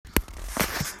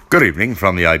Good evening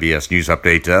from the IBS News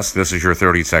Update Desk. This is your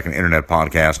 30-second Internet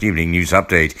Podcast Evening News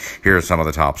Update. Here are some of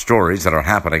the top stories that are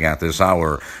happening at this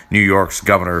hour. New York's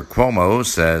Governor Cuomo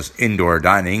says indoor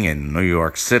dining in New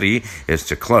York City is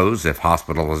to close if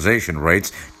hospitalization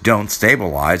rates don't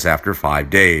stabilize after 5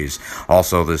 days.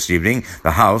 Also this evening,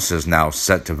 the House is now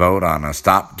set to vote on a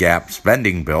stopgap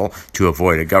spending bill to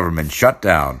avoid a government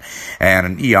shutdown. And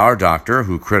an ER doctor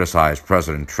who criticized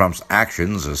President Trump's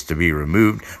actions is to be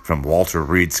removed from Walter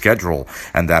Reed's schedule.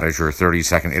 And that is your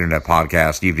 30-second Internet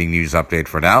Podcast Evening News Update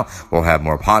for now. We'll have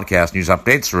more podcast news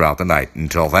updates throughout the night.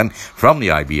 Until then, from the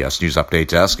IBS News Update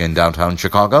Desk in downtown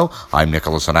Chicago, I'm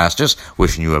Nicholas Anastas,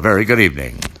 wishing you a very good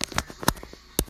evening.